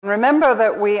Remember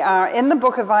that we are in the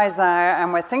book of Isaiah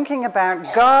and we're thinking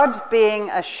about God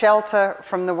being a shelter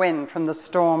from the wind, from the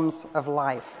storms of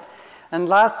life. And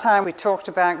last time we talked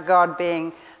about God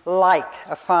being like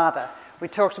a father. We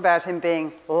talked about him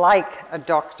being like a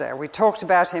doctor. We talked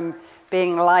about him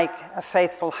being like a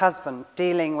faithful husband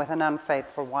dealing with an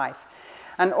unfaithful wife.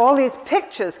 And all these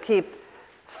pictures keep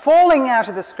falling out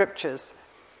of the scriptures.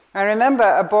 I remember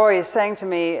a boy saying to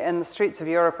me in the streets of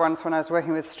Europe once when I was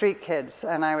working with street kids,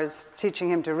 and I was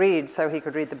teaching him to read so he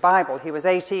could read the Bible. He was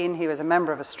 18, he was a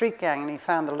member of a street gang, and he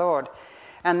found the Lord.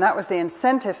 And that was the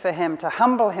incentive for him to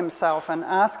humble himself and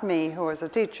ask me, who was a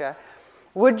teacher,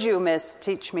 would you, miss,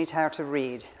 teach me how to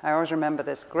read? I always remember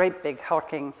this great big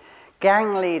hulking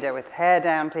gang leader with hair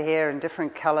down to here in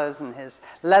different colors and his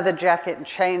leather jacket and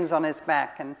chains on his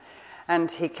back. And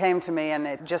he came to me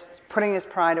and just putting his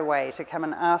pride away to come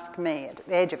and ask me, at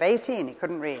the age of 18, he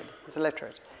couldn't read, he was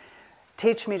illiterate,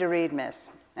 teach me to read, miss.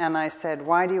 And I said,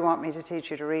 why do you want me to teach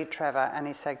you to read, Trevor? And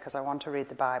he said, because I want to read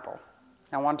the Bible.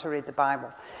 I want to read the Bible.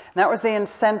 And that was the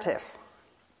incentive.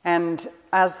 And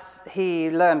as he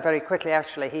learned very quickly,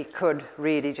 actually, he could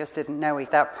read, he just didn't know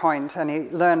at that point. And he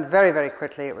learned very, very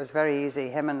quickly, it was very easy.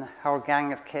 Him and a whole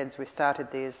gang of kids, we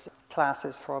started these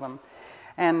classes for them.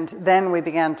 And then we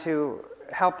began to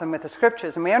help them with the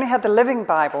scriptures. And we only had the Living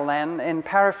Bible then, in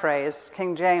paraphrase.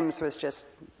 King James was just,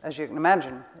 as you can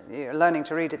imagine, you're learning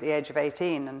to read at the age of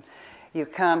 18, and you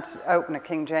can't open a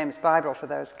King James Bible for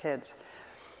those kids.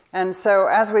 And so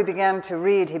as we began to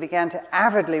read, he began to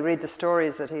avidly read the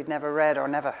stories that he'd never read or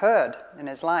never heard in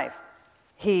his life.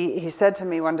 He said to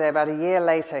me one day, about a year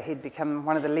later, he'd become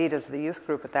one of the leaders of the youth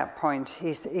group at that point.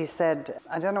 He said,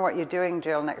 I don't know what you're doing,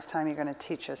 Jill, next time you're going to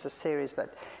teach us a series,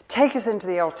 but take us into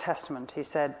the Old Testament. He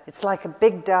said, it's like a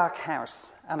big dark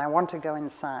house, and I want to go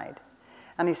inside.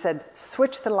 And he said,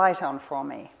 switch the light on for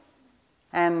me.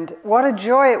 And what a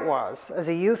joy it was as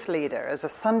a youth leader, as a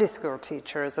Sunday school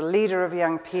teacher, as a leader of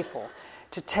young people,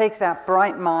 to take that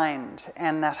bright mind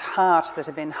and that heart that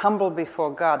had been humbled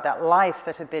before God, that life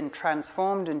that had been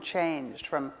transformed and changed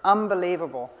from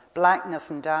unbelievable blackness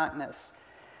and darkness,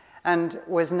 and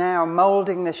was now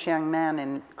molding this young man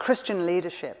in Christian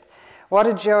leadership. What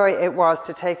a joy it was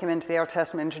to take him into the Old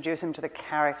Testament, introduce him to the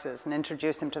characters and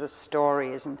introduce him to the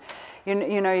stories. And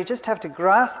you know, you just have to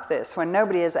grasp this when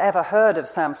nobody has ever heard of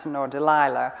Samson or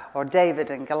Delilah or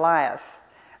David and Goliath,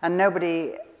 and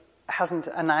nobody hasn't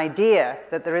an idea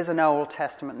that there is an Old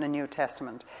Testament and a New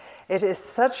Testament. It is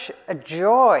such a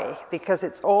joy because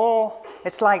it's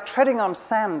like treading on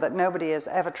sand that nobody has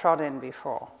ever trod in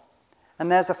before. And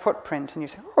there's a footprint, and you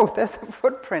say, oh, there's a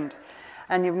footprint.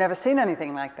 And you've never seen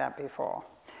anything like that before.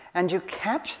 And you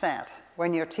catch that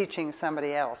when you're teaching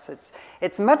somebody else.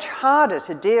 It's much harder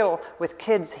to deal with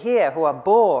kids here who are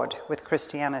bored with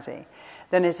Christianity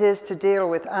than it is to deal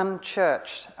with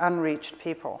unchurched, unreached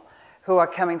people who are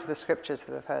coming to the scriptures for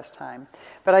the first time.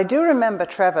 But I do remember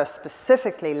Trevor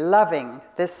specifically loving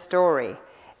this story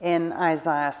in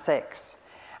Isaiah 6.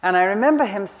 And I remember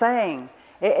him saying,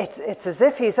 it's as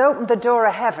if he's opened the door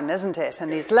of heaven, isn't it?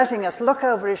 And he's letting us look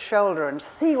over his shoulder and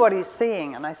see what he's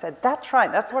seeing. And I said, that's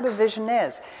right, that's what a vision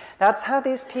is. That's how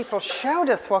these people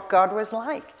showed us what God was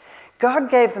like.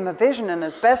 God gave them a vision, and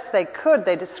as best they could,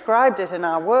 they described it in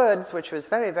our words, which was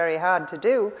very, very hard to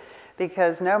do,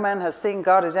 because no man has seen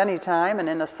God at any time, and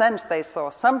in a sense they saw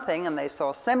something, and they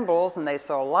saw symbols, and they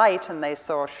saw light, and they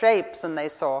saw shapes, and they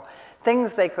saw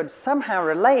things they could somehow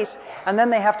relate, and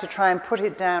then they have to try and put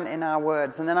it down in our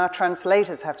words. And then our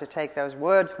translators have to take those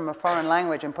words from a foreign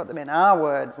language and put them in our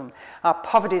words, and our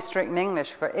poverty-stricken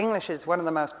English, for English is one of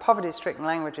the most poverty-stricken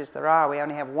languages there are. We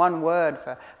only have one word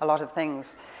for a lot of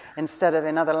things, instead of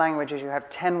in other languages you have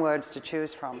 10 words to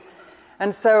choose from.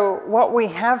 And so what we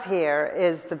have here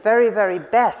is the very, very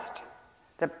best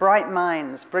that bright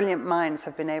minds, brilliant minds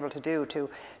have been able to do, to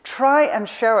try and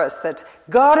show us that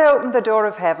God opened the door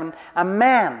of heaven, a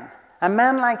man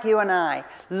like you and I,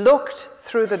 looked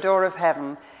through the door of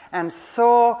heaven and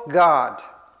saw God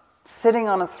sitting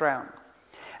on a throne.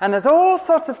 And there's all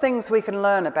sorts of things we can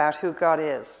learn about who God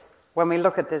is when we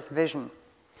look at this vision.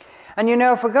 And you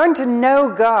know, if we're going to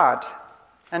know God,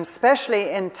 and especially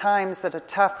in times that are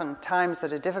tough and times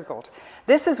that are difficult,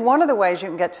 this is one of the ways you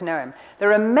can get to know him.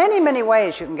 There are many, many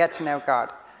ways you can get to know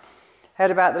God. I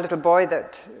heard about the little boy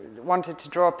that wanted to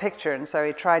draw a picture, and so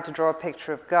he tried to draw a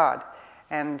picture of God.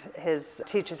 And his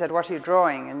teacher said, what are you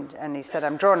drawing? And he said,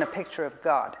 I'm drawing a picture of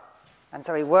God. And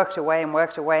so he worked away,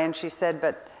 and she said,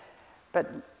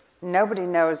 but nobody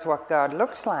knows what God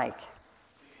looks like.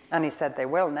 And he said, they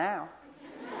will now.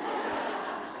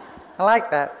 I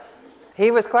like that. He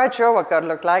was quite sure what God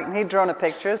looked like, and he'd drawn a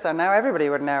picture, so now everybody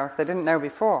would know if they didn't know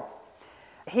before.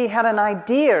 He had an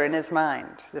idea in his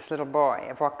mind, this little boy,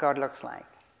 of what God looks like.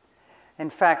 In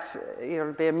fact,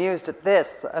 you'll be amused at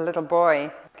this. A little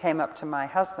boy came up to my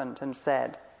husband and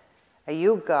said, "Are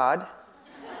you God?"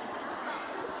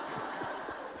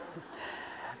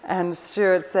 And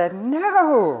Stuart said,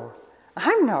 "No,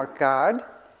 I'm not God."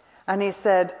 And he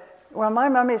said, "Well, my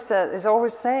mummy is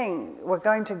always saying we're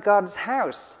going to God's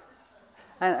house.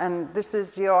 And this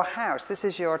is your house, this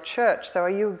is your church, so are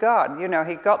you God?" You know,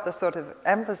 he got the sort of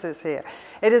emphasis here.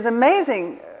 It is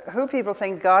amazing who people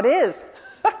think God is.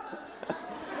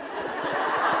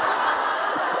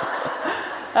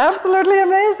 Absolutely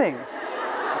amazing.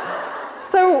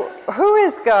 So, who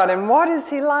is God and what is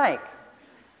he like?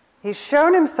 He's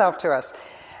shown himself to us.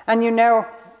 And you know,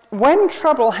 when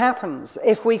trouble happens,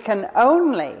 if we can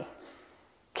only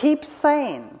keep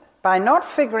sane by not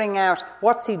figuring out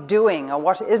what's he doing or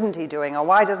what isn't he doing or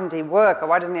why doesn't he work or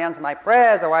why doesn't he answer my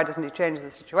prayers or why doesn't he change the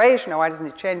situation or why doesn't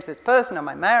he change this person or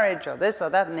my marriage or this or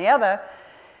that and the other,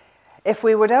 if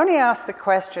we would only ask the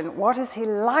question, what is he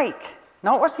like?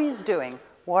 Not what he's doing,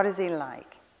 what is he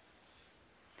like?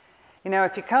 You know,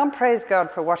 if you can't praise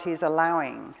God for what he's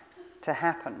allowing to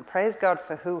happen, praise God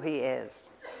for who he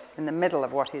is in the middle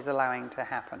of what he's allowing to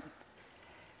happen.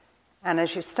 And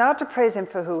as you start to praise him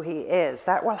for who he is,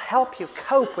 that will help you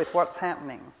cope with what's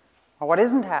happening, or what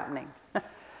isn't happening.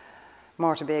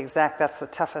 More to be exact, that's the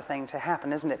tougher thing to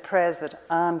happen, isn't it? Prayers that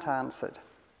aren't answered.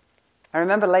 I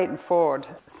remember Leighton Ford's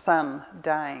son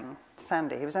dying,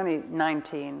 Sandy. He was only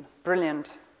 19,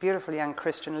 brilliant, beautiful young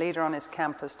Christian leader on his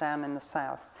campus down in the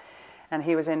south. And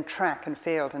he was in track and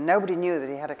field, and nobody knew that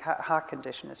he had a heart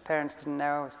condition. His parents didn't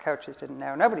know, his coaches didn't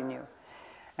know, nobody knew.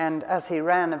 And as he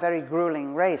ran a very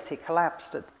grueling race, he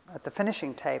collapsed at the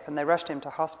finishing tape, and they rushed him to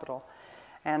hospital.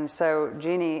 And so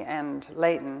Jeannie and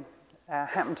Leighton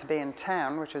happened to be in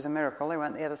town, which was a miracle. They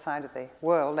went the other side of the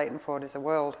world. Leighton Ford is a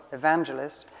world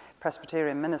evangelist,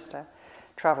 Presbyterian minister,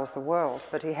 travels the world.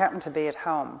 But he happened to be at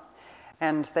home.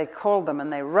 And they called them,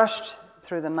 and they rushed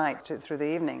through the night, through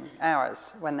the evening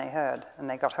hours when they heard, and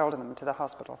they got hold of them to the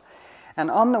hospital. And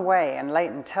on the way, and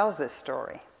Leighton tells this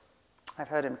story, I've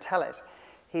heard him tell it,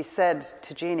 he said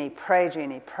to Jeannie, pray,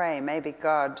 maybe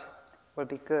God will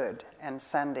be good and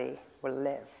Sandy will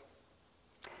live."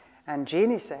 And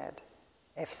Jeannie said,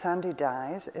 "If Sandy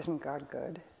dies, isn't God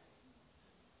good?"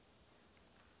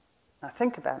 Now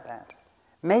think about that.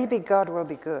 Maybe God will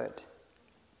be good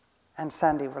and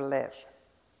Sandy will live.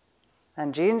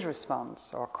 And Jean's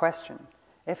response or question,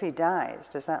 if he dies,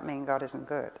 does that mean God isn't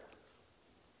good?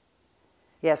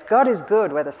 Yes, God is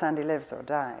good whether Sandy lives or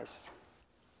dies.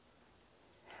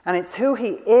 And it's who he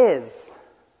is,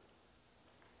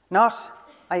 not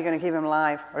are you going to keep him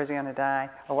alive or is he going to die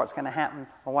or what's going to happen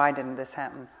or why didn't this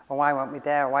happen or why weren't we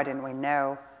there or why didn't we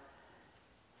know.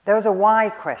 Those are why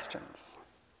questions.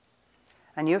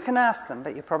 And you can ask them,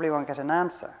 but you probably won't get an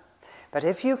answer. But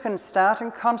if you can start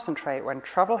and concentrate when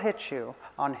trouble hits you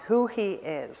on who he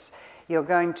is, you're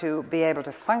going to be able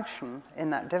to function in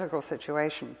that difficult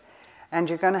situation. And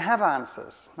you're going to have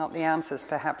answers. Not the answers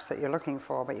perhaps that you're looking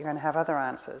for, but you're going to have other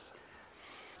answers.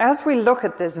 As we look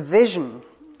at this vision,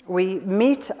 we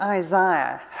meet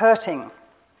Isaiah hurting.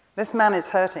 This man is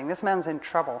hurting. This man's in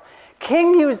trouble.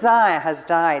 King Uzziah has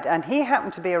died, and he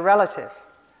happened to be a relative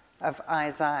of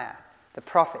Isaiah, the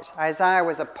prophet. Isaiah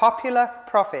was a popular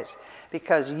prophet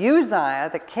because Uzziah,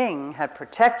 the king, had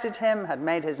protected him, had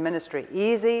made his ministry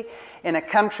easy in a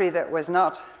country that was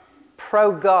not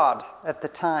pro-God at the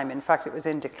time. In fact, it was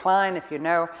in decline. If you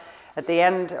know, at the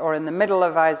end or in the middle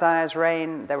of Isaiah's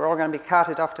reign, they were all going to be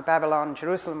carted off to Babylon.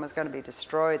 Jerusalem was going to be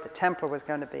destroyed. The temple was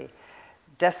going to be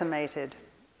decimated.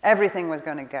 Everything was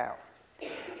going to go.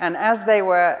 And as they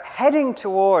were heading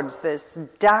towards this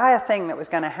dire thing that was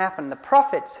going to happen, the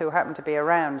prophets who happened to be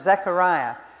around,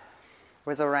 Zechariah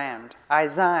was around,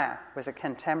 Isaiah was a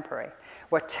contemporary,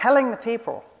 were telling the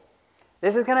people,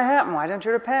 this is going to happen. Why don't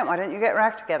you repent? Why don't you get your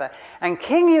act together? And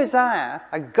King Uzziah,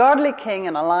 a godly king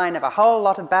in a line of a whole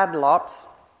lot of bad lots,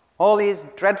 all these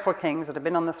dreadful kings that have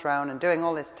been on the throne and doing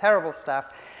all this terrible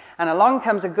stuff, and along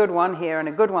comes a good one here and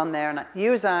a good one there, and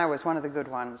Uzziah was one of the good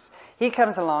ones. He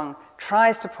comes along,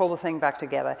 tries to pull the thing back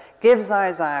together, gives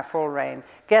Isaiah full reign,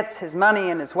 gets his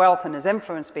money and his wealth and his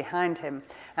influence behind him,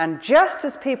 and just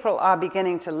as people are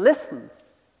beginning to listen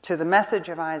to the message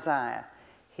of Isaiah,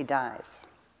 he dies.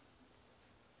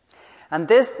 And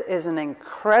this is an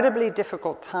incredibly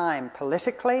difficult time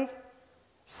politically,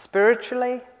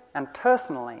 spiritually, and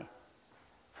personally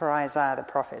for Isaiah the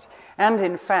prophet. And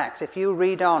in fact, if you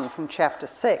read on from chapter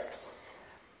 6,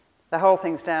 the whole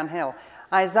thing's downhill.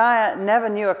 Isaiah never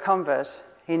knew a convert.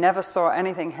 He never saw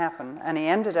anything happen. And he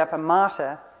ended up a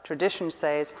martyr tradition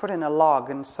says, put in a log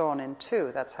and sawn in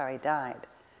two. That's how he died.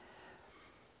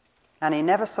 And he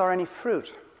never saw any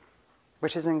fruit,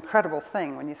 which is an incredible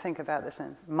thing when you think about this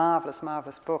marvelous,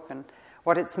 marvelous book and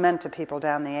what it's meant to people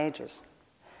down the ages.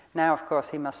 Now, of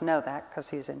course, he must know that because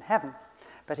he's in heaven,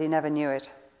 but he never knew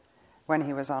it when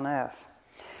he was on earth.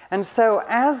 And so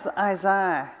as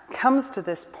Isaiah comes to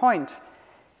this point,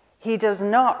 he does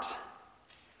not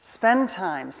spend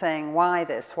time saying, why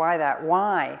this, why that,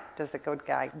 why does the good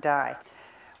guy die?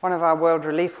 One of our World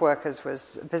Relief workers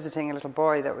was visiting a little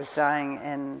boy that was dying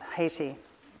in Haiti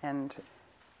and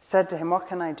said to him, what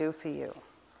can I do for you?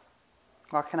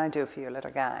 What can I do for you,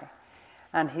 little guy?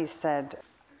 And he said,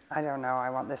 I don't know, I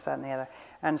want this, that, and the other.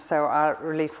 And so our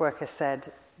relief worker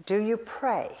said, do you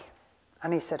pray?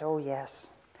 And he said, oh,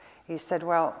 yes. He said,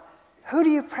 well, who do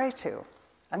you pray to?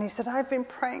 And he said, I've been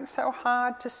praying so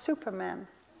hard to Superman.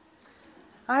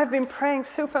 I've been praying,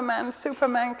 Superman,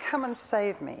 Superman, come and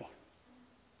save me.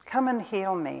 Come and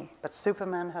heal me. But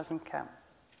Superman hasn't come.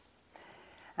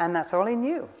 And that's all he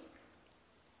knew.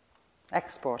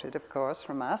 Exported, of course,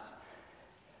 from us,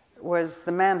 was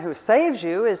the man who saves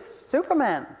you is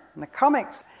Superman. In the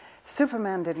comics,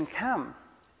 Superman didn't come.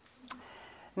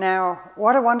 Now,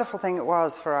 what a wonderful thing it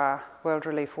was for our World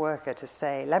Relief worker to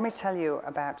say, let me tell you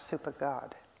about Super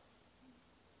God.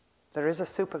 There is a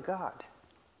Super God,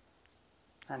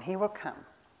 and he will come,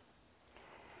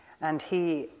 and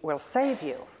he will save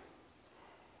you.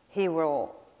 He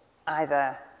will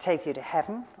either take you to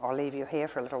heaven or leave you here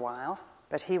for a little while,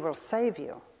 but he will save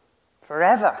you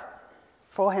forever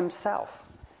for himself.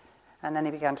 And then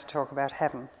he began to talk about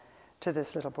heaven to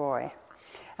this little boy.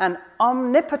 And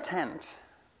omnipotent,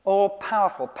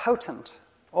 all-powerful, potent,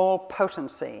 all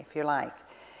potency, if you like,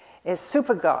 is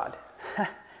Super God.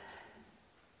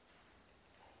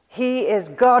 He is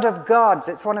God of gods.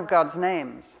 It's one of God's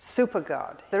names, Super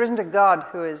God. There isn't a God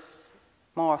who is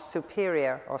more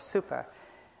superior or super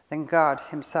than God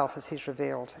himself as he's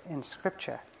revealed in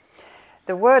Scripture.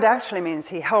 The word actually means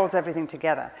he holds everything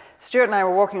together. Stuart and I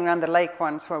were walking around the lake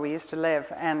once where we used to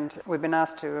live, and we've been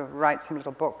asked to write some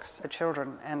little books for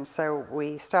children. And so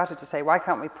we started to say, why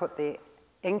can't we put the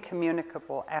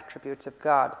incommunicable attributes of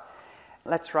God?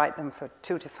 Let's write them for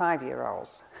 2 to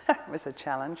 5-year-olds. It was a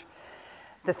challenge.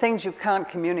 The things you can't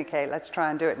communicate, let's try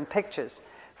and do it in pictures.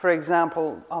 For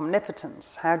example,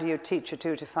 omnipotence. How do you teach a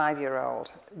 2 to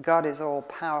 5-year-old? God is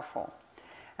all-powerful.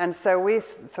 And so we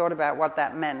thought about what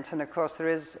that meant. And of course, there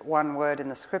is one word in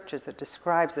the Scriptures that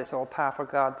describes this all-powerful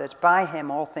God, that by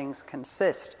him all things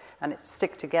consist, and it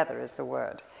stick together is the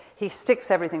word. He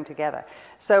sticks everything together.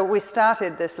 So we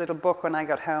started this little book. When I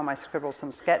got home, I scribbled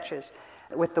some sketches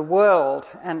with the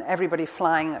world and everybody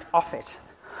flying off it,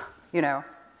 you know,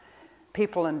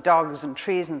 people and dogs and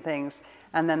trees and things.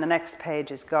 And then the next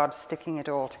page is God sticking it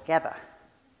all together,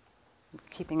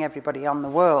 keeping everybody on the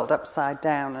world upside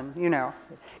down, and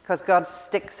because God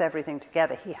sticks everything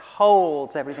together. He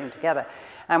holds everything together.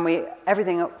 And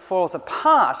everything falls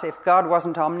apart if God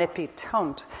wasn't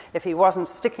omnipotent. If he wasn't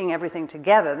sticking everything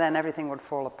together, then everything would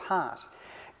fall apart.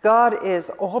 God is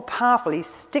all-powerful. He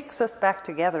sticks us back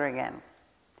together again.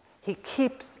 He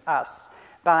keeps us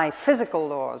by physical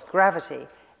laws, gravity,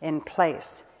 in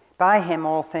place. By him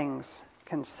all things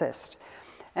consist.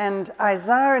 And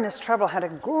Isaiah in his trouble had a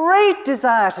great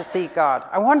desire to see God.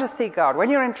 I want to see God. When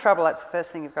you're in trouble, that's the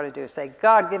first thing you've got to do. Say,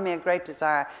 God, give me a great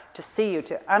desire to see you,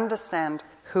 to understand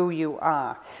who you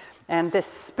are. And this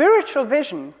spiritual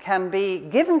vision can be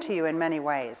given to you in many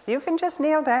ways. You can just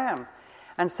kneel down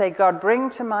and say, God, bring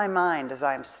to my mind as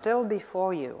I'm still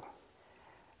before you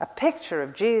a picture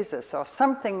of Jesus or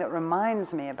something that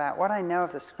reminds me about what I know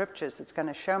of the Scriptures that's going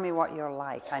to show me what you're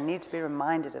like. I need to be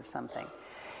reminded of something.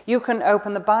 You can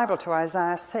open the Bible to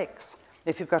Isaiah 6.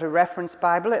 If you've got a reference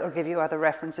Bible, it'll give you other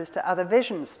references to other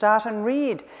visions. Start and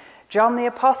read. John the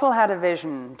Apostle had a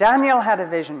vision. Daniel had a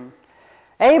vision.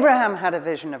 Abraham had a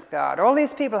vision of God. All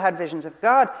these people had visions of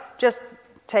God. Just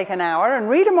take an hour and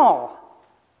read them all.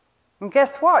 And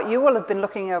guess what? You will have been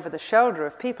looking over the shoulder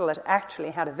of people that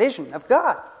actually had a vision of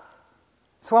God.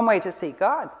 It's one way to see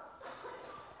God.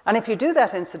 And if you do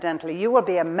that, incidentally, you will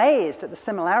be amazed at the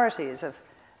similarities of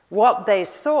what they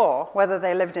saw, whether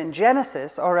they lived in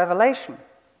Genesis or Revelation,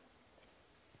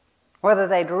 whether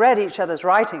they'd read each other's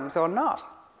writings or not,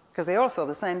 because they all saw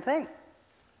the same thing.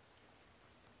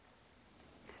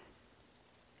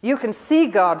 You can see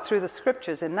God through the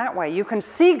Scriptures in that way. You can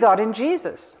see God in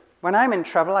Jesus. When I'm in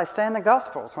trouble, I stay in the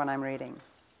Gospels when I'm reading,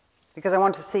 because I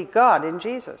want to see God in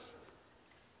Jesus.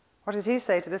 What did he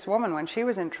say to this woman when she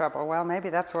was in trouble? Well, maybe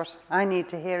that's what I need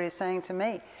to hear he's saying to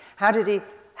me. How did he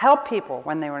help people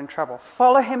when they were in trouble.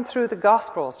 Follow him through the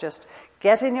Gospels. Just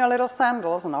get in your little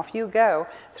sandals and off you go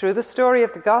through the story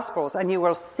of the Gospels, and you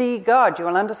will see God. You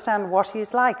will understand what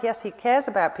he's like. Yes, he cares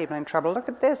about people in trouble. Look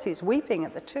at this. He's weeping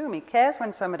at the tomb. He cares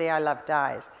when somebody I love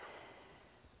dies.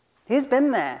 He's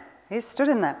been there. He's stood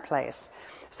in that place.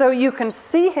 So you can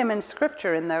see him in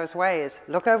Scripture in those ways.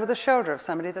 Look over the shoulder of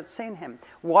somebody that's seen him.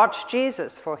 Watch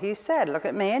Jesus, for he said, look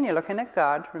at me and you're looking at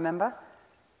God, remember?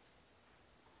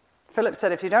 Philip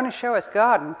said, if you'd only show us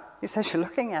God, and he says, you're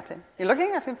looking at him. You're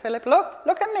looking at him, Philip.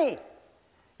 Look at me.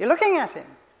 You're looking at him.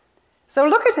 So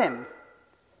look at him.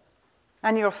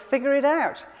 And you'll figure it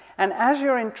out. And as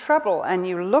you're in trouble and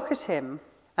you look at him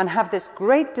and have this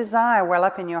great desire well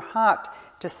up in your heart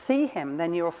to see him,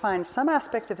 then you'll find some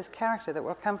aspect of his character that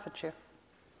will comfort you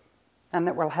and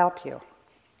that will help you.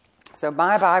 So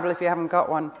buy a Bible if you haven't got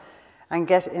one and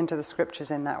get into the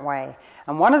Scriptures in that way.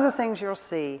 And one of the things you'll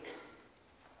see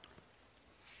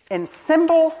in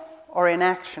symbol or in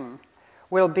action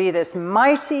will be this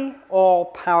mighty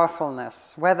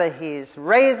all-powerfulness, whether he's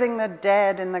raising the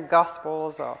dead in the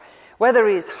Gospels or whether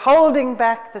he's holding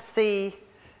back the sea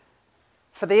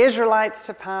for the Israelites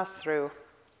to pass through.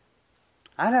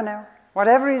 I don't know.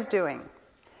 Whatever he's doing,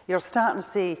 you'll start to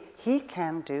see he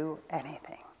can do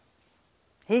anything.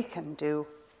 He can do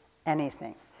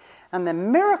anything. And the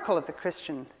miracle of the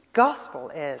Christian gospel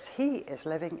is he is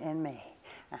living in me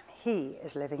and he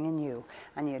is living in you.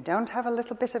 And you don't have a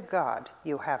little bit of God.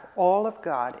 You have all of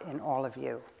God in all of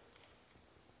you.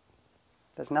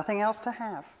 There's nothing else to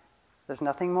have. There's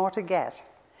nothing more to get.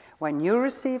 When you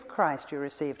receive Christ, you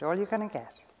received all you're going to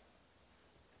get.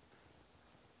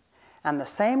 And the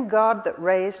same God that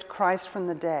raised Christ from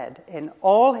the dead in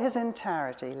all his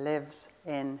entirety lives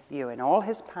in you, in all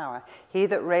his power. He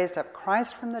that raised up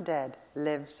Christ from the dead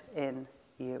lives in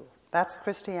you. That's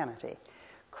Christianity.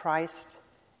 Christ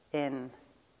in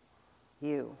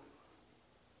you.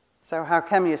 So how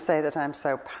come you say that I'm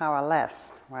so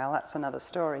powerless? Well, that's another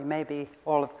story. Maybe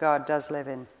all of God does live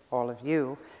in all of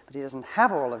you, but he doesn't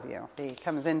have all of you. He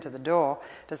comes into the door.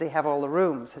 Does he have all the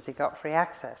rooms? Has he got free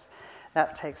access?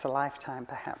 That takes a lifetime,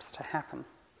 perhaps, to happen.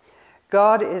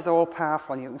 God is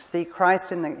all-powerful. You can see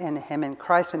Christ in him, in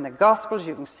Christ in the Gospels.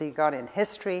 You can see God in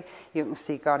history. You can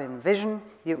see God in vision.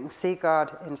 You can see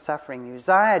God in suffering.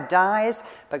 Uzziah dies,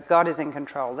 but God is in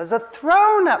control. There's a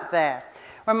throne up there.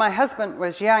 When my husband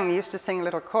was young, he used to sing a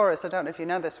little chorus. I don't know if you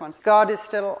know this one. God is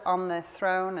still on the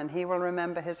throne, and he will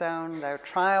remember his own. Though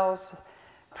trials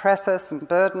press us and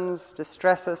burdens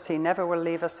distress us, he never will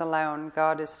leave us alone.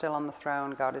 God is still on the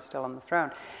throne. God is still on the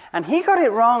throne. And he got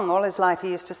it wrong all his life.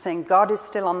 He used to sing, God is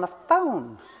still on the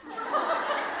phone.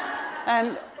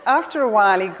 And after a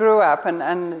while, he grew up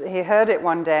and he heard it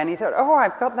one day and he thought, oh,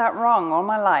 I've got that wrong all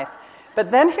my life. But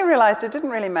then he realized it didn't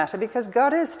really matter because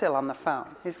God is still on the phone.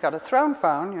 He's got a throne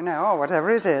phone, or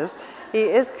whatever it is. He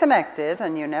is connected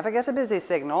and you never get a busy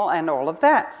signal and all of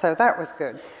that. So that was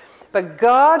good. But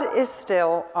God is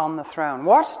still on the throne.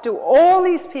 What do all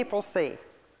these people see?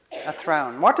 A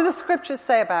throne. What do the Scriptures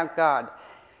say about God?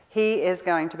 He is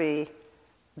going to be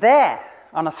there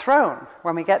on a throne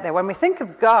when we get there. When we think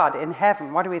of God in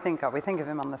heaven, what do we think of? We think of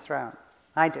him on the throne.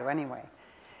 I do anyway.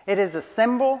 It is a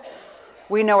symbol.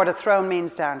 We know what a throne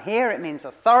means down here. It means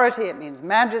authority, it means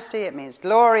majesty, it means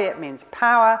glory, it means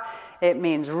power, it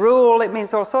means rule, it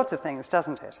means all sorts of things,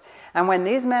 doesn't it? And when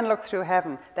these men looked through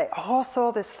heaven, they all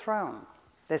saw this throne,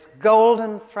 this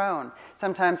golden throne.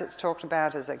 Sometimes it's talked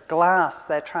about as a glass.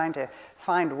 They're trying to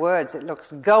find words. It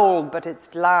looks gold, but it's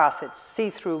glass. It's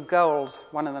see-through gold,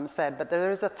 one of them said. But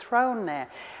there is a throne there.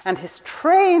 And his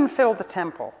train filled the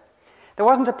temple. There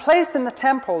wasn't a place in the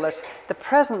temple that the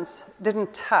presence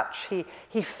didn't touch.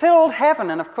 He filled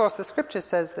heaven, and of course the Scripture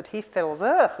says that he fills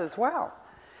earth as well.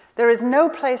 There is no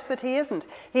place that he isn't.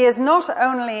 He is not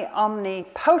only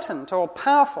omnipotent,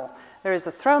 all-powerful, there is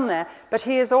a throne there, but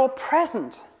he is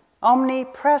all-present,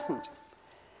 omnipresent.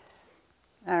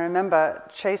 I remember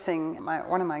chasing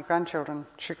one of my grandchildren,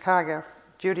 Chicago.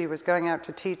 Judy was going out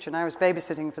to teach, and I was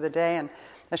babysitting for the day, and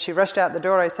as she rushed out the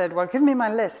door, I said, well, give me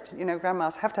my list.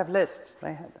 Grandmas have to have lists.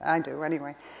 I do,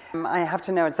 anyway. I have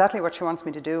to know exactly what she wants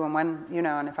me to do, and when,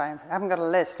 and if I haven't got a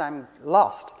list, I'm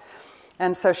lost.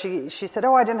 And so she said,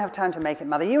 oh, I didn't have time to make it,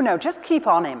 Mother. Just keep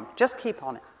on him. Just keep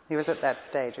on him. He was at that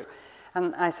stage.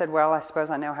 And I said, well, I suppose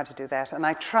I know how to do that. And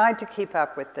I tried to keep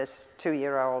up with this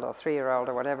 2-year-old or 3-year-old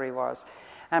or whatever he was.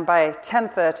 And by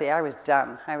 10:30, I was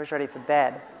done. I was ready for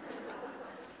bed.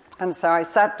 And so I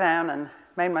sat down and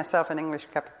made myself an English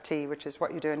cup of tea, which is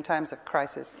what you do in times of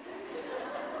crisis,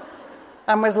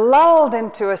 and was lulled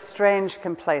into a strange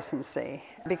complacency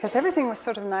because everything was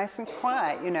sort of nice and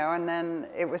quiet, and then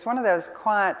it was one of those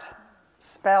quiet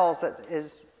spells that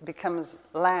becomes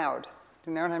loud.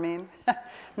 Do you know what I mean?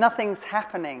 Nothing's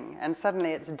happening, and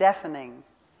suddenly it's deafening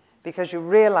because you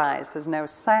realize there's no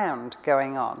sound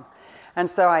going on. And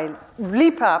so I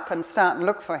leap up and start and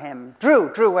look for him. Drew,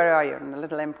 where are you? And the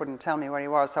little imp wouldn't tell me where he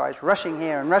was, so I was rushing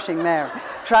here and rushing there,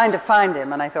 trying to find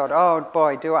him. And I thought, oh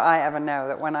boy, do I ever know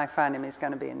that when I find him, he's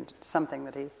going to be in something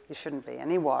that he shouldn't be.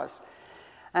 And he was.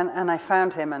 And I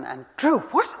found him, and Drew,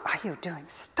 what are you doing?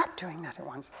 Stop doing that at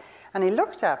once. And he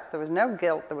looked up. There was no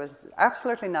guilt. There was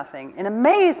absolutely nothing. In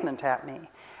amazement at me.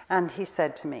 And he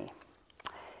said to me,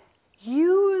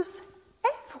 "Use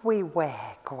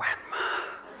everywhere, Grandma."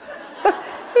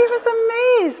 He was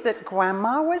amazed that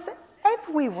Grandma was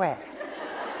everywhere.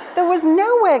 There was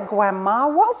nowhere Grandma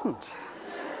wasn't.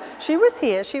 She was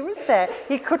here, she was there.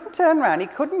 He couldn't turn around, he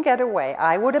couldn't get away.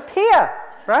 I would appear,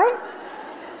 right?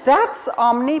 That's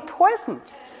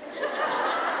omnipresent.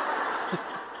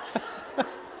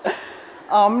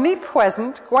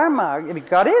 Omnipresent Grandma. Have you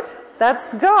got it?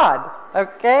 That's God,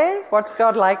 okay? What's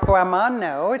God like, Grandma?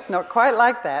 No, it's not quite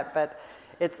like that, but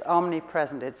it's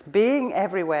omnipresent. It's being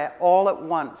everywhere all at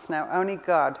once. Now, only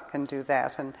God can do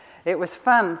that. And it was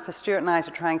fun for Stuart and I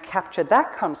to try and capture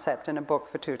that concept in a book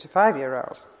for 2 to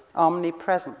 5-year-olds.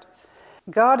 Omnipresent.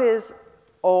 God is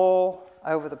all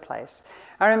over the place.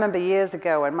 I remember years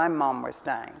ago when my mom was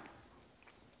dying.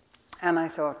 And I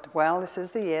thought, well, this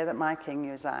is the year that my King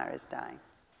Uzziah is dying.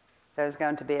 There was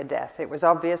going to be a death. It was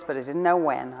obvious, but I didn't know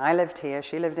when. I lived here.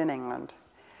 She lived in England.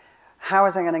 How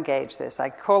was I going to gauge this? I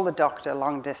called the doctor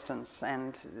long distance,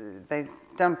 and they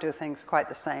don't do things quite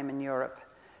the same in Europe.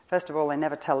 First of all, they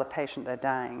never tell the patient they're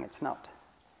dying. It's not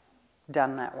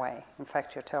done that way. In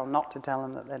fact, you're told not to tell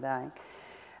them that they're dying.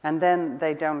 And then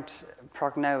they don't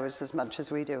prognose as much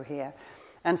as we do here.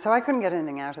 And so I couldn't get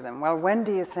anything out of them. Well, when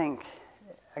do you think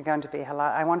are going to be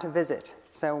alive? I want to visit.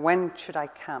 So when should I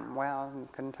come? Well, you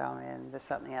couldn't tell me, and this,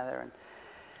 that, and the other. And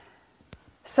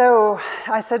so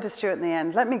I said to Stuart in the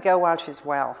end, let me go while she's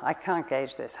well. I can't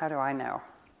gauge this. How do I know?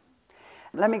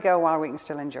 Let me go while we can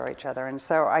still enjoy each other. And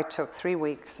so I took 3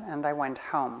 weeks and I went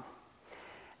home.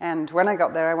 And when I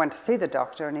got there, I went to see the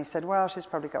doctor, and he said, well, she's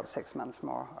probably got 6 months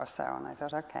more or so. And I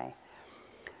thought, okay.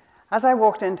 As I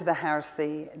walked into the house,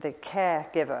 the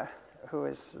caregiver, who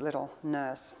was a little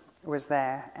nurse, was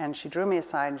there. And she drew me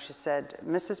aside and she said,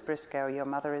 Mrs. Briscoe, your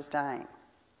mother is dying.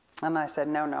 And I said,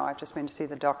 no, I've just been to see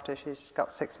the doctor. She's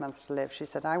got 6 months to live. She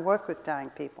said, I work with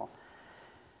dying people.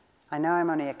 I know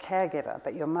I'm only a caregiver,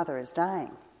 but your mother is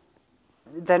dying.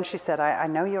 Then she said, I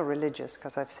know you're religious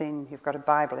because I've seen you've got a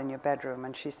Bible in your bedroom.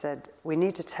 And she said, we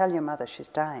need to tell your mother she's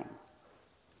dying.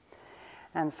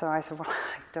 And so I said, well,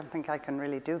 I don't think I can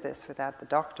really do this without the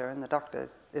doctor. And the doctor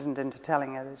isn't into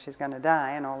telling her that she's going to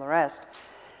die and all the rest.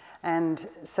 And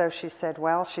so she said,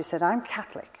 I'm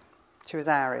Catholic. She was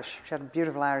Irish. She had a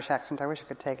beautiful Irish accent. I wish I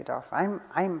could take it off.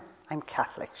 I'm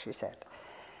Catholic, she said.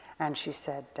 And she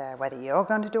said, whether you're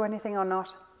going to do anything or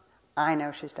not, I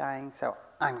know she's dying, so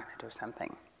I'm going to do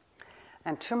something.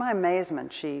 And to my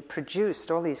amazement, she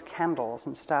produced all these candles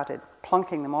and started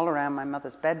plonking them all around my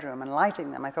mother's bedroom and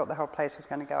lighting them. I thought the whole place was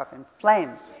going to go up in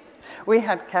flames. We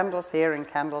had candles here and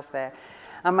candles there.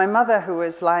 And my mother, who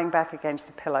was lying back against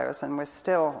the pillows and was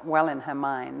still well in her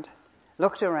mind,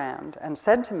 looked around and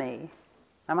said to me,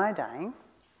 am I dying?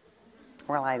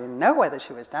 Well, I didn't know whether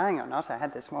she was dying or not. I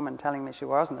had this woman telling me she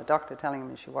was and the doctor telling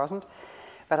me she wasn't.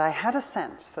 But I had a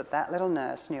sense that that little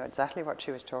nurse knew exactly what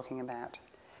she was talking about.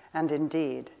 And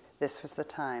indeed, this was the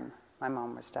time my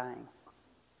mom was dying.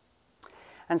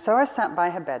 And so I sat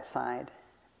by her bedside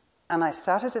and I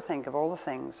started to think of all the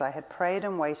things I had prayed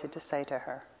and waited to say to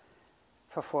her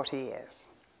for 40 years.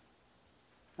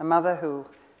 A mother who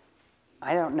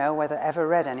I don't know whether ever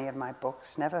read any of my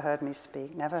books, never heard me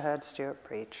speak, never heard Stuart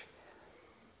preach.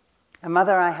 A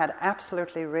mother I had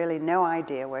absolutely really no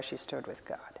idea where she stood with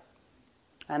God.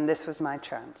 And this was my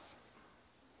chance.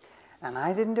 And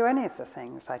I didn't do any of the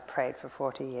things I'd prayed for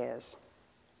 40 years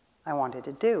I wanted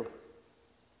to do.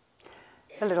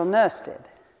 The little nurse did.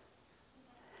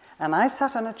 And I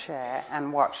sat on a chair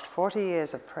and watched 40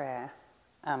 years of prayer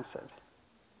answered.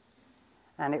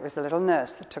 And it was the little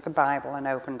nurse that took a Bible and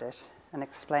opened it and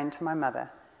explained to my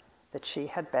mother that she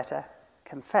had better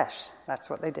confess. That's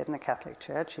what they did in the Catholic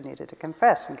Church. She needed to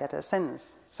confess and get her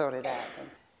sins sorted out. And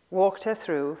walked her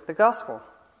through the gospel.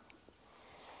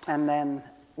 And then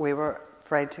we were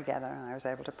prayed together, and I was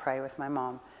able to pray with my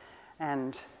mom.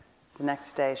 And the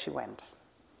next day she went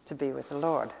to be with the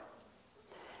Lord.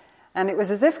 And it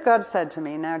was as if God said to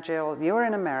me, now, Jill, you were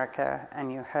in America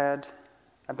and you heard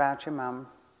about your mum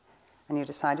and you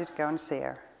decided to go and see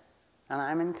her. And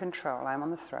I'm in control. I'm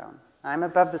on the throne. I'm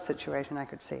above the situation. I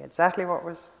could see exactly what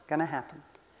was going to happen.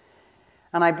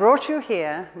 And I brought you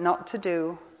here not to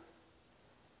do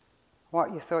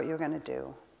what you thought you were going to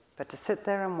do, but to sit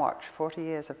there and watch 40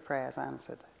 years of prayers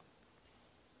answered.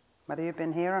 Whether you've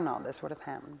been here or not, this would have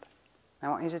happened. I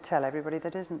want you to tell everybody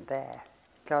that isn't there,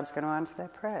 God's going to answer their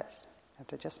prayers. You have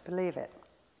to just believe it.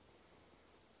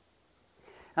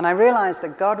 And I realized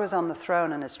that God was on the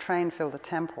throne and his train filled the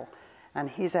temple, and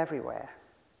he's everywhere.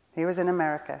 He was in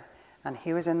America, and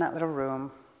he was in that little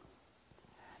room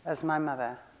as my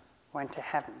mother went to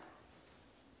heaven.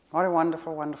 What a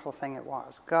wonderful, wonderful thing it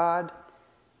was. God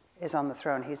is on the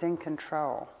throne. He's in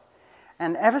control.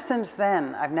 And ever since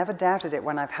then, I've never doubted it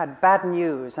when I've had bad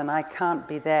news and I can't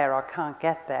be there or can't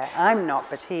get there. I'm not,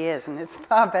 but he is, and it's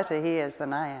far better he is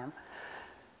than I am.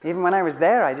 Even when I was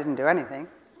there, I didn't do anything.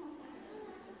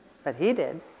 But he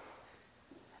did.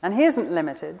 And he isn't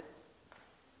limited.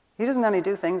 He doesn't only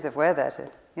do things if we're there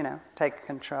to, take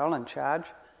control and charge.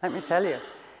 Let me tell you.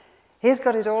 He's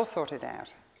got it all sorted out.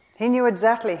 He knew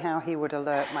exactly how he would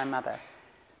alert my mother.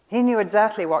 He knew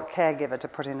exactly what caregiver to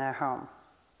put in her home.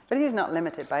 But he's not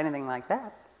limited by anything like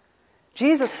that.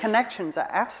 Jesus' connections are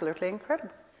absolutely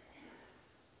incredible.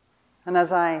 And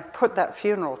as I put that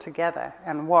funeral together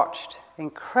and watched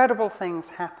incredible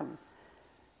things happen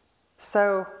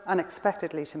so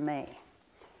unexpectedly to me,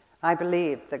 I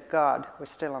believed that God was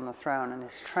still on the throne and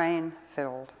his train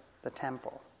filled the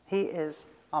temple. He is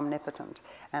omnipotent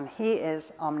and he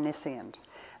is omniscient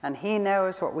and he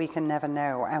knows what we can never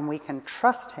know, and we can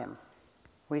trust him.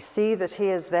 We see that he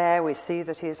is there, we see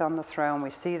that he is on the throne,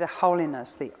 we see the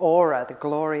holiness, the aura, the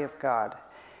glory of God.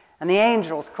 And the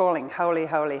angels calling, holy,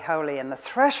 holy, holy, and the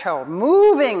threshold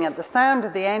moving at the sound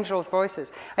of the angels'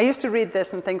 voices. I used to read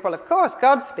this and think, well, of course,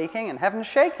 God's speaking and heaven's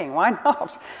shaking. Why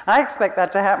not? I expect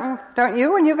that to happen. Don't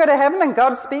you? When you go to heaven and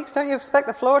God speaks, don't you expect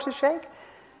the floor to shake?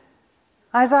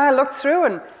 Isaiah looked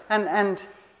through and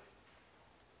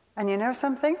you know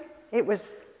something? It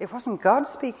wasn't God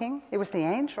speaking, it was the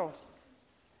angels.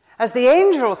 As the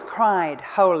angels cried,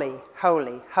 holy,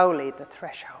 holy, holy, the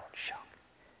threshold shook.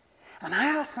 And I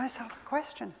asked myself a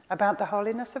question about the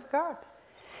holiness of God.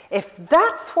 If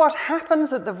that's what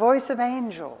happens at the voice of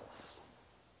angels,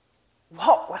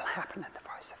 what will happen at the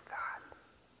voice of God?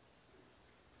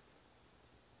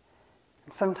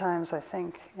 And sometimes I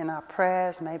think in our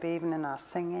prayers, maybe even in our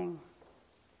singing,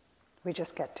 we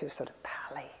just get too sort of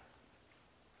pally,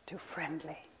 too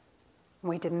friendly.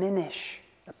 We diminish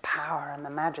the power and the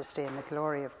majesty and the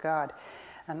glory of God.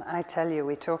 And I tell you,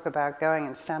 we talk about going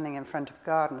and standing in front of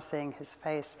God and seeing his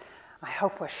face. I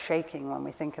hope we're shaking when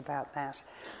we think about that.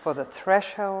 For the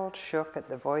threshold shook at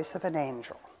the voice of an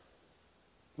angel.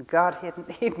 God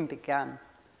hadn't even begun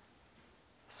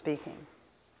speaking.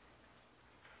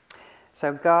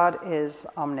 So God is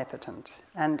omnipotent.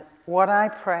 And what I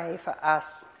pray for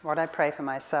us, what I pray for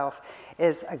myself,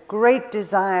 is a great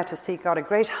desire to see God, a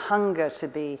great hunger to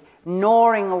be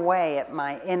gnawing away at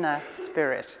my inner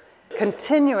spirit.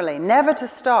 Continually, never to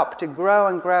stop, to grow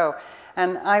and grow.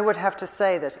 And I would have to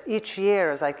say that each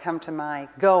year as I come to my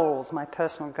goals, my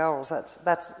personal goals,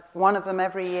 that's one of them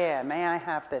every year. May I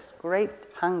have this great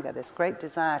hunger, this great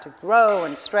desire to grow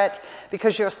and stretch,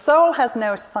 because your soul has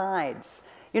no sides.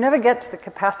 You never get to the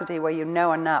capacity where you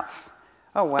know enough.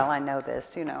 Oh, well, I know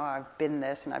this, I've been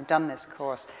this and I've done this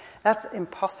course. That's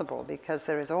impossible because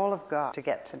there is all of God to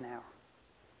get to know.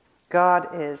 God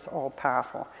is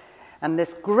all-powerful. And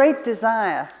this great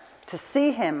desire to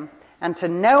see him and to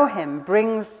know him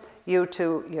brings you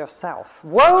to yourself.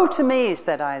 Woe to me,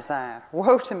 said Isaiah.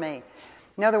 Woe to me.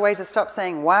 You know the way to stop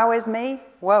saying, wow is me?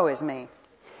 Woe is me.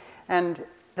 And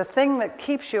the thing that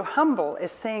keeps you humble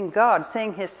is seeing God,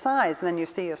 seeing his size, and then you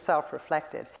see yourself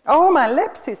reflected. Oh, my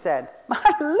lips, he said.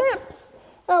 My lips.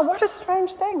 Oh, what a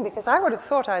strange thing, because I would have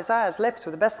thought Isaiah's lips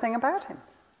were the best thing about him.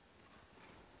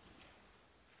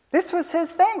 This was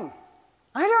his thing.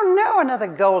 I don't know another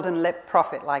golden-lipped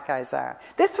prophet like Isaiah.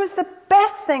 This was the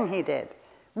best thing he did.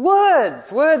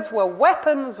 Words. Words were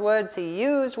weapons, words he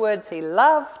used, words he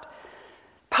loved.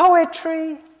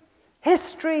 Poetry,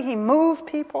 history, he moved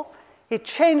people. He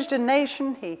changed a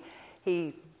nation.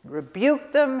 He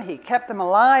rebuked them. He kept them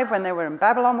alive when they were in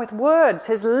Babylon with words,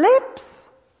 his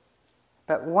lips.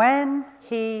 But when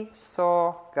he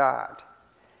saw God,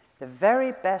 the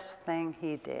very best thing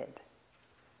he did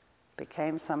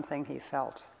became something he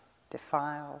felt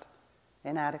defiled,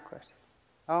 inadequate.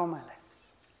 Oh, my lips.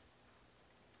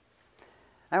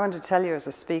 I want to tell you as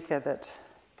a speaker that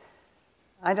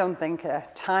I don't think a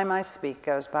time I speak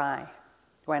goes by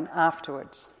when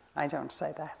afterwards I don't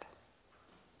say that.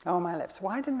 Oh, my lips.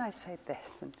 Why didn't I say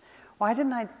this? And why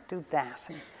didn't I do that?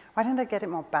 And Why didn't I get it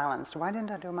more balanced? Why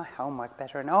didn't I do my homework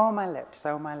better? And oh, my lips,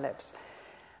 oh, my lips.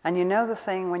 And you know the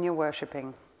thing when you're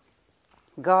worshipping,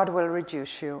 God will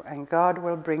reduce you and God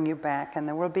will bring you back, and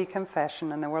there will be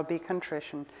confession and there will be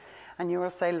contrition. And you will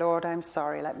say, Lord, I'm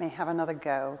sorry, let me have another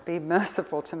go. Be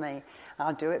merciful to me.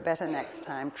 I'll do it better next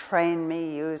time. Train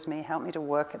me, use me, help me to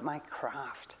work at my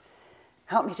craft.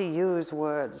 Help me to use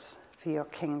words for your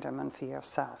kingdom and for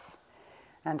yourself.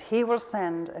 And he will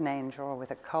send an angel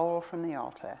with a coal from the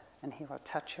altar, and he will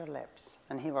touch your lips,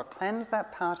 and he will cleanse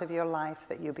that part of your life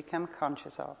that you become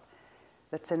conscious of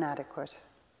that's inadequate.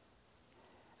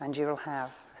 And you will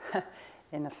have,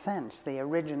 in a sense, the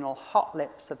original hot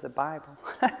lips of the Bible.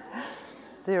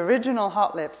 The original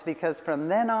hot lips, because from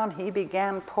then on he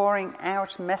began pouring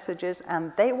out messages,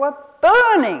 and they were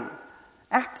burning,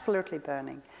 absolutely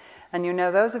burning. And you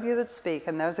know, those of you that speak,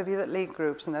 and those of you that lead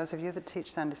groups, and those of you that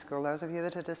teach Sunday school, those of you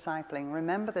that are discipling,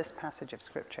 remember this passage of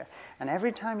Scripture. And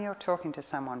every time you're talking to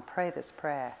someone, pray this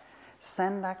prayer.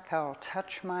 Send that coal,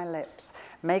 touch my lips,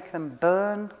 make them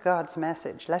burn God's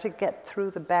message. Let it get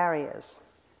through the barriers.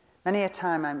 Many a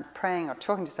time I'm praying or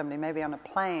talking to somebody, maybe on a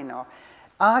plane, or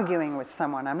arguing with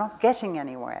someone. I'm not getting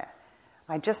anywhere.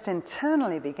 I just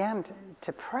internally began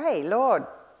to pray, Lord,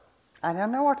 I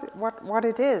don't know what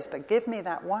it is, but give me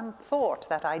that one thought,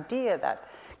 that idea, that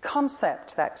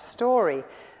concept, that story,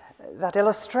 that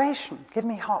illustration. Give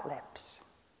me hot lips.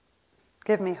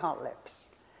 Give me hot lips.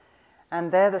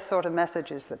 And they're the sort of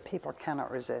messages that people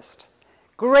cannot resist.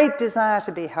 Great desire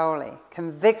to be holy,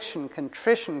 conviction,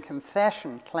 contrition,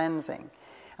 confession, cleansing,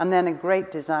 and then a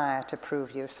great desire to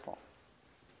prove useful.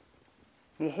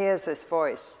 He hears this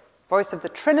voice of the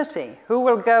Trinity. Who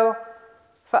will go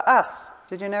for us?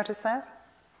 Did you notice that?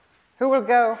 Who will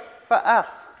go for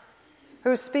us?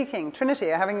 Who's speaking?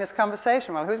 Trinity are having this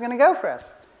conversation. Well, who's going to go for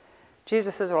us?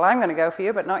 Jesus says, well, I'm going to go for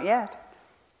you, but not yet.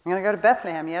 I'm going to go to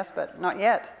Bethlehem, yes, but not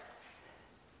yet.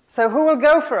 So who will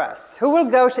go for us? Who will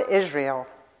go to Israel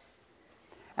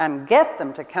and get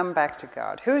them to come back to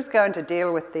God? Who's going to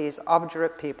deal with these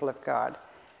obdurate people of God?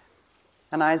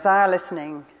 And Isaiah,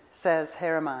 listening, says,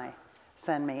 here am I,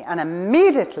 send me. And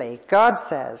immediately God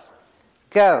says,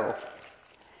 go.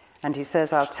 And he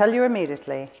says, I'll tell you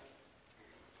immediately,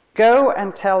 go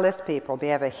and tell this people, be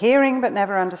ever hearing but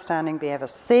never understanding, be ever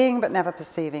seeing but never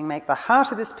perceiving, make the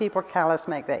heart of this people callous,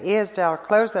 make their ears dull,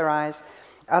 close their eyes,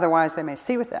 otherwise they may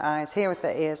see with their eyes, hear with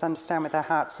their ears, understand with their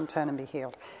hearts, and turn and be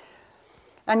healed.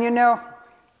 And you know,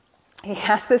 he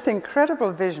has this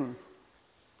incredible vision.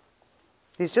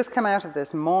 He's just come out of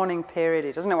this mourning period.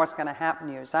 He doesn't know what's going to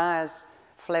happen. Uzziah's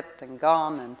flipped and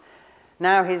gone, and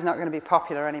now he's not going to be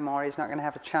popular anymore. He's not going to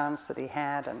have a chance that he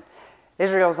had, and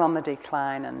Israel's on the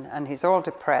decline, and he's all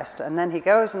depressed. And then he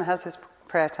goes and has his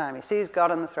prayer time. He sees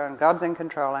God on the throne. God's in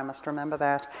control, I must remember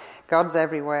that. God's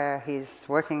everywhere. He's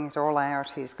working it all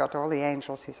out. He's got all the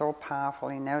angels. He's all powerful.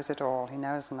 He knows it all. He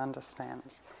knows and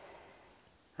understands.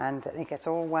 And he gets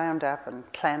all wound up and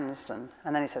cleansed, and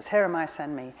then he says, here am I,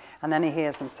 send me. And then he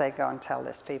hears them say, go and tell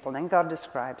this people. And then God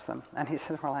describes them. And he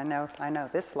says, well, I know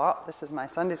this lot. This is my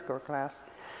Sunday school class.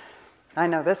 I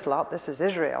know this lot. This is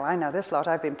Israel. I know this lot.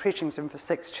 I've been preaching to them for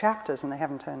 6 chapters, and they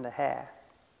haven't turned a hair.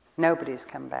 Nobody's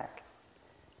come back.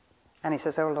 And he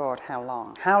says, oh, Lord, how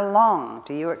long? How long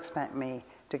do you expect me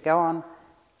to go on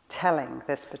telling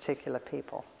this particular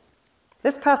people?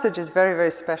 This passage is very,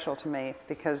 very special to me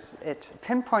because it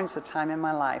pinpoints a time in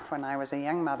my life when I was a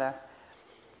young mother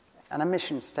at a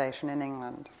mission station in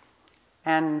England.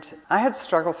 And I had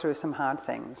struggled through some hard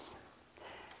things.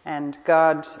 And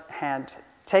God had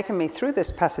taken me through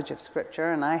this passage of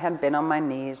Scripture, and I had been on my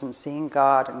knees and seeing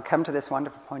God and come to this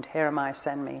wonderful point, here am I,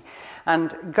 send me.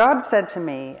 And God said to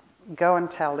me, go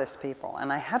and tell this people.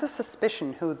 And I had a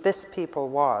suspicion who this people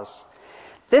was.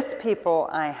 This people,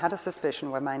 I had a suspicion,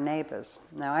 were my neighbors.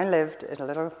 Now, I lived in a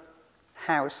little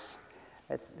house,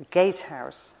 a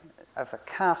gatehouse of a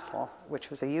castle, which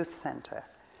was a youth centre.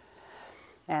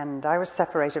 And I was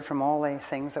separated from all the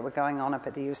things that were going on up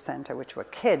at the youth centre, which were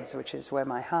kids, which is where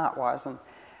my heart was.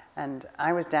 And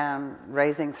I was down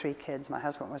raising 3 kids. My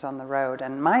husband was on the road.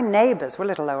 And my neighbors were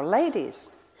little old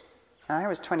ladies. And I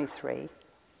was 23.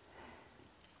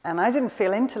 And I didn't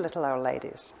feel into little old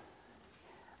ladies.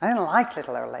 I didn't like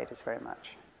little old ladies very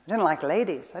much. I didn't like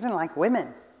ladies. I didn't like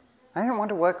women. I didn't want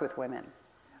to work with women.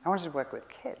 I wanted to work with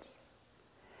kids.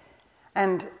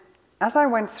 And as I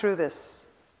went through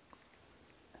this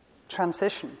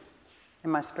transition in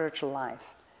my spiritual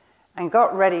life and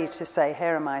got ready to say,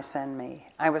 here am I, send me,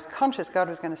 I was conscious God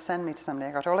was going to send me to somebody.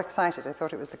 I got all excited. I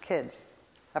thought it was the kids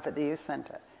up at the youth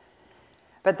centre.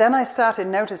 But then I started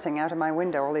noticing out of my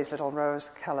window all these little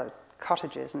rose-coloured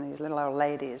cottages and these little old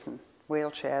ladies and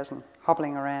wheelchairs and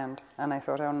hobbling around. And I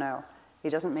thought, oh no, he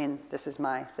doesn't mean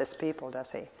this people,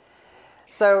 does he?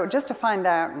 So just to find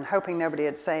out and hoping nobody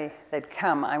would say they'd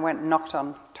come, I went and knocked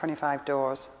on 25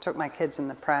 doors, took my kids in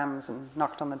the prams and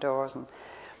knocked on the doors, and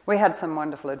we had some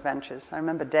wonderful adventures. I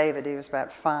remember David, he was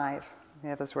about 5.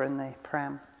 The others were in the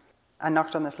pram. I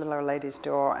knocked on this little old lady's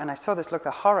door, and I saw this look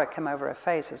of horror come over her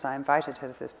face as I invited her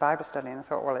to this Bible study, and I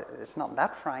thought, well, it's not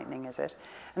that frightening, is it?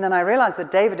 And then I realized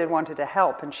that David had wanted to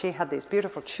help, and she had these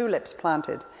beautiful tulips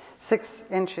planted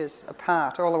 6 inches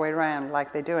apart all the way around,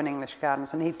 like they do in English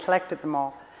gardens, and he collected them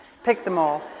all, picked them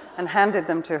all, and handed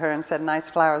them to her and said, nice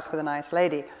flowers for the nice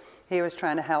lady. He was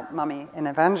trying to help Mummy in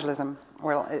evangelism.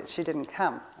 Well, she didn't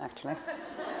come, actually.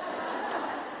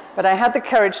 But I had the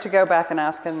courage to go back and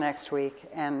ask her the next week,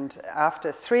 and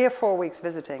after 3 or 4 weeks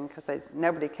visiting, because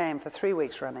nobody came for 3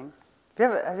 weeks running.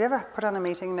 Have you ever put on a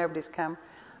meeting and nobody's come?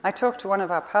 I talked to one of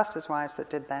our pastors' wives that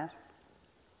did that.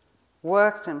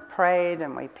 Worked and prayed,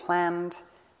 and we planned,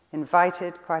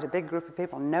 invited quite a big group of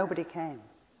people. Nobody came.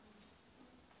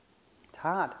 It's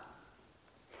hard.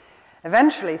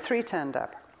 Eventually, 3 turned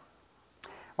up.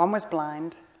 One was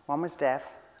blind, one was deaf,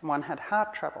 and one had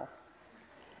heart trouble.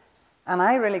 And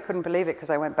I really couldn't believe it because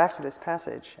I went back to this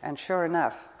passage, and sure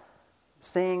enough,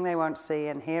 seeing they won't see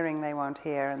and hearing they won't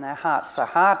hear, and their hearts are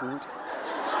hardened.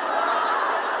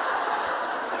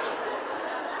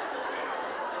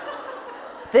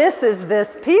 This is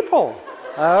this people.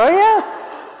 Oh,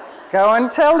 yes. Go and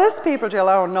tell this people, Jill.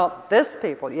 Oh, not this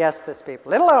people. Yes, this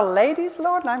people. Little old ladies,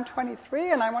 Lord, and I'm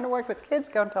 23 and I want to work with kids.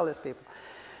 Go and tell this people.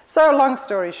 So, long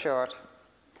story short,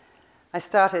 I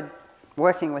started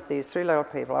working with these 3 little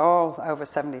people, all over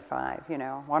 75,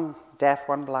 one deaf,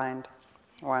 one blind,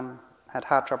 one had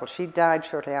heart trouble. She died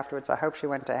shortly afterwards. I hope she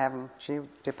went to heaven. She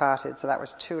departed, so that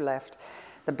was 2 left.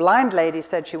 The blind lady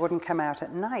said she wouldn't come out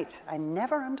at night. I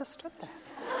never understood that.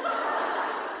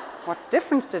 What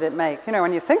difference did it make,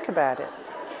 when you think about it?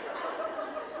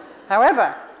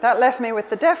 However, that left me with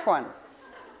the deaf one,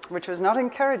 which was not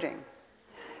encouraging.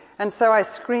 And so I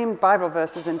screamed Bible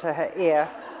verses into her ear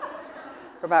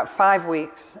for about 5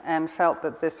 weeks and felt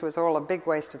that this was all a big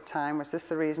waste of time. Was this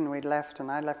the reason we'd left?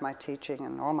 And I left my teaching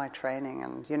and all my training,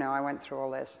 and, I went through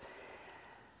all this.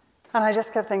 And I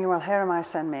just kept thinking, well, here am I,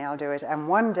 send me, I'll do it. And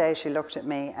one day she looked at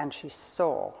me and she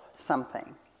saw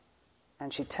something.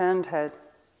 And she turned her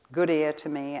good ear to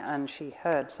me and she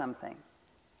heard something.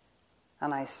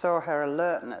 And I saw her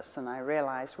alertness and I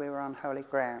realized we were on holy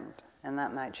ground. And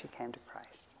that night she came to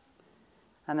Christ.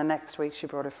 And the next week she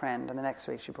brought a friend, and the next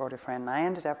week she brought a friend. And I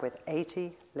ended up with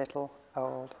 80 little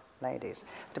old ladies.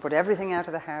 To put everything out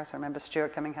of the house. I remember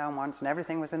Stuart coming home once and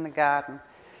everything was in the garden.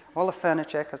 All the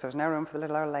furniture, because there was no room for the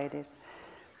little old ladies.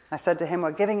 I said to him,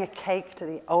 we're giving a cake to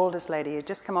the oldest lady. He'd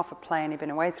just come off a plane. He'd been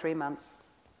away 3 months.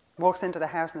 Walks into the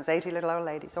house and there's 80 little old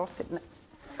ladies all sitting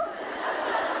there.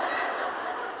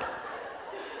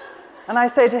 And I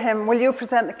say to him, will you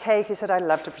present the cake? He said, I'd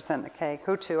love to present the cake.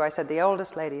 Who to? I said, the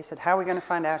oldest lady. He said, how are we going to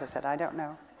find out? I said, I don't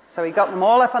know. So he got them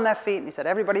all up on their feet and he said,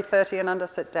 everybody 30 and under,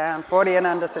 sit down. 40 and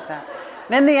under, sit down.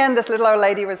 And in the end, this little old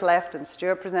lady was left and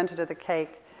Stuart presented her the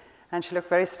cake. And she looked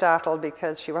very startled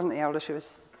because she wasn't the oldest, she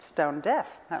was stone deaf.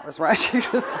 That was why she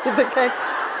received the cake.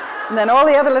 And then all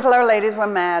the other little old ladies were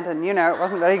mad and, it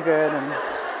wasn't very good. And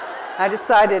I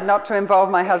decided not to involve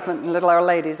my husband in little old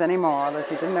ladies anymore, that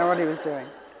he didn't know what he was doing.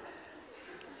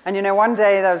 And one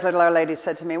day those little old ladies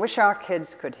said to me, wish our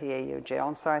kids could hear you, Jill.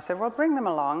 And so I said, well, bring them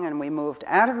along. And we moved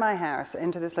out of my house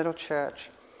into this little church.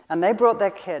 And they brought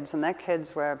their kids, and their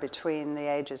kids were between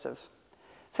the ages of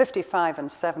 55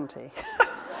 and 70.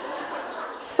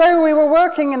 So we were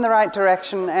working in the right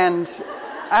direction, and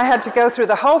I had to go through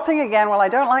the whole thing again. Well, I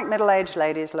don't like middle-aged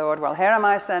ladies, Lord. Well, here am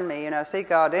I, send me. See,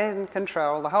 God in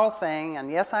control, the whole thing.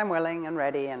 And yes, I'm willing and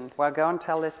ready. And well, go and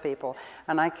tell this people.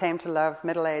 And I came to love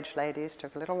middle-aged ladies.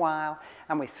 Took a little while.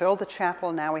 And we filled the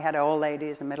chapel. Now we had old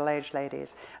ladies and middle-aged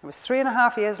ladies. It was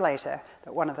 3.5 years later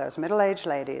that one of those middle-aged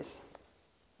ladies,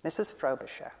 Mrs.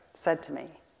 Frobisher, said to me,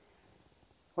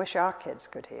 wish our kids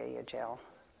could hear you, Jill.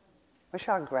 Wish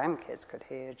our grandkids could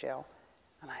hear you, Jill.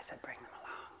 And I said, bring them along.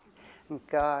 And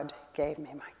God gave me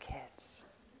my kids.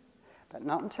 But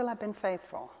not until I've been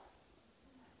faithful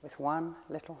with one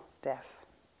little deaf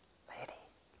lady.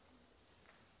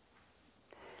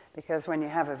 Because when you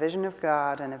have a vision of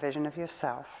God and a vision of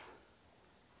yourself,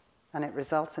 and it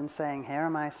results in saying, here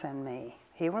am I, send me,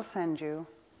 He will send you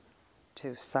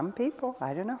to some people.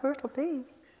 I don't know who it'll be.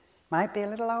 Might be a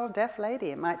little old deaf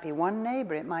lady. It might be one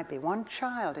neighbor. It might be one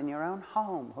child in your own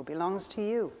home who belongs to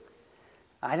you.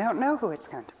 I don't know who it's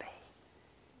going to be.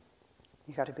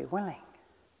 You've got to be willing.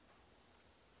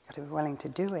 You've got to be willing to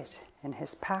do it in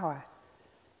His power.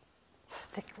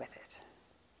 Stick with it.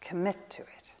 Commit to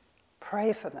it.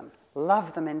 Pray for them.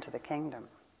 Love them into the kingdom.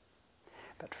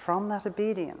 But from that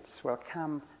obedience will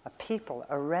come a people,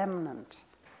 a remnant,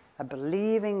 a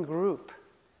believing group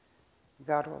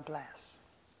God will bless.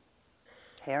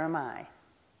 Here am I.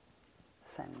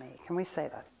 Send me. Can we say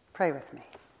that? Pray with me.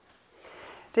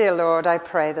 Dear Lord, I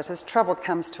pray that as trouble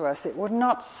comes to us, it would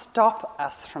not stop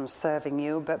us from serving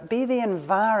you, but be the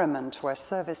environment where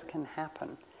service can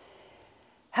happen.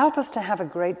 Help us to have a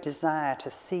great desire to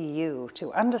see you,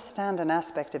 to understand an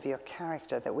aspect of your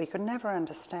character that we could never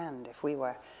understand if we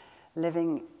were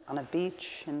living on a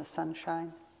beach in the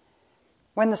sunshine.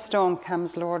 When the storm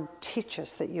comes, Lord, teach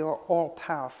us that you are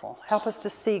all-powerful. Help us to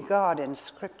see God in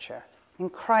Scripture, in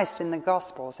Christ in the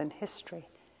Gospels, in history,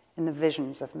 in the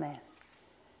visions of men.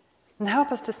 And help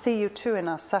us to see you too in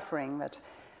our suffering, that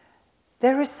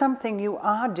there is something you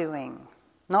are doing.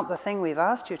 Not the thing we've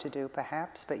asked you to do,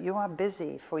 perhaps, but you are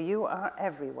busy, for you are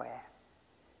everywhere.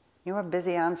 You are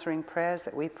busy answering prayers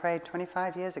that we prayed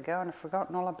 25 years ago and have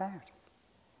forgotten all about.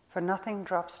 For nothing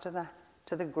drops to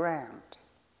the ground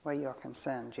where you're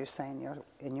concerned, you say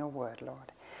in your word,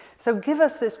 Lord. So give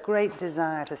us this great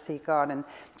desire to see God, and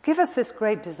give us this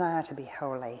great desire to be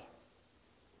holy.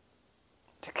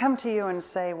 To come to you and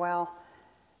say, well,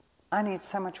 I need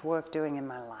so much work doing in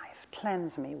my life.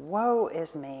 Cleanse me. Woe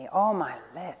is me. Oh, my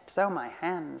lips. Oh, my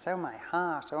hands. Oh, my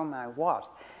heart. Oh, my what.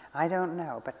 I don't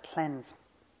know, but cleanse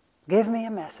me. Give me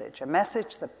a message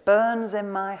that burns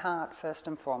in my heart first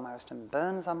and foremost and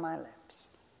burns on my lips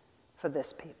for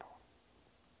this people.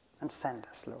 And send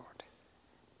us, Lord.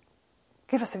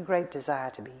 Give us a great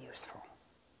desire to be useful.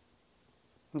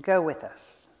 And go with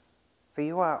us. For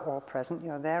you are all present.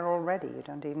 You're there already. You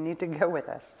don't even need to go with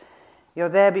us. You're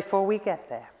there before we get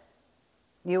there.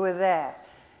 You were there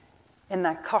in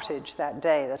that cottage that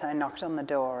day that I knocked on the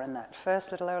door and that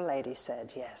first little old lady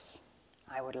said, yes,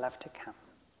 I would love to come.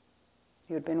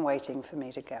 You'd been waiting for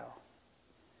me to go.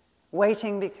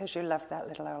 Waiting because you loved that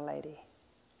little old lady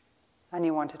and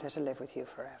you wanted her to live with you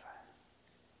forever.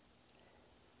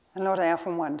 And Lord, I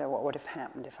often wonder what would have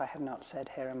happened if I had not said,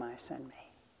 here am I, send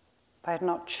me. If I had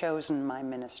not chosen my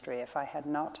ministry, if I had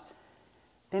not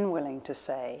been willing to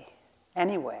say,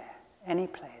 anywhere, any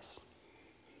place,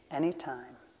 any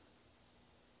time,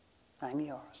 I'm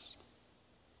yours.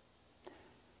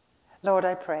 Lord,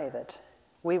 I pray that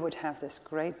we would have this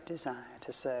great desire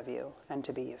to serve you and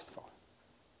to be useful.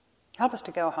 Help us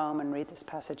to go home and read this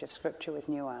passage of Scripture with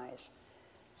new eyes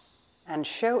and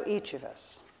show each of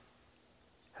us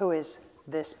who is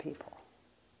this people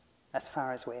as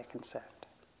far as we are concerned.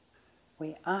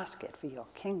 We ask it for your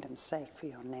kingdom's sake, for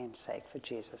your name's sake, for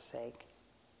Jesus' sake.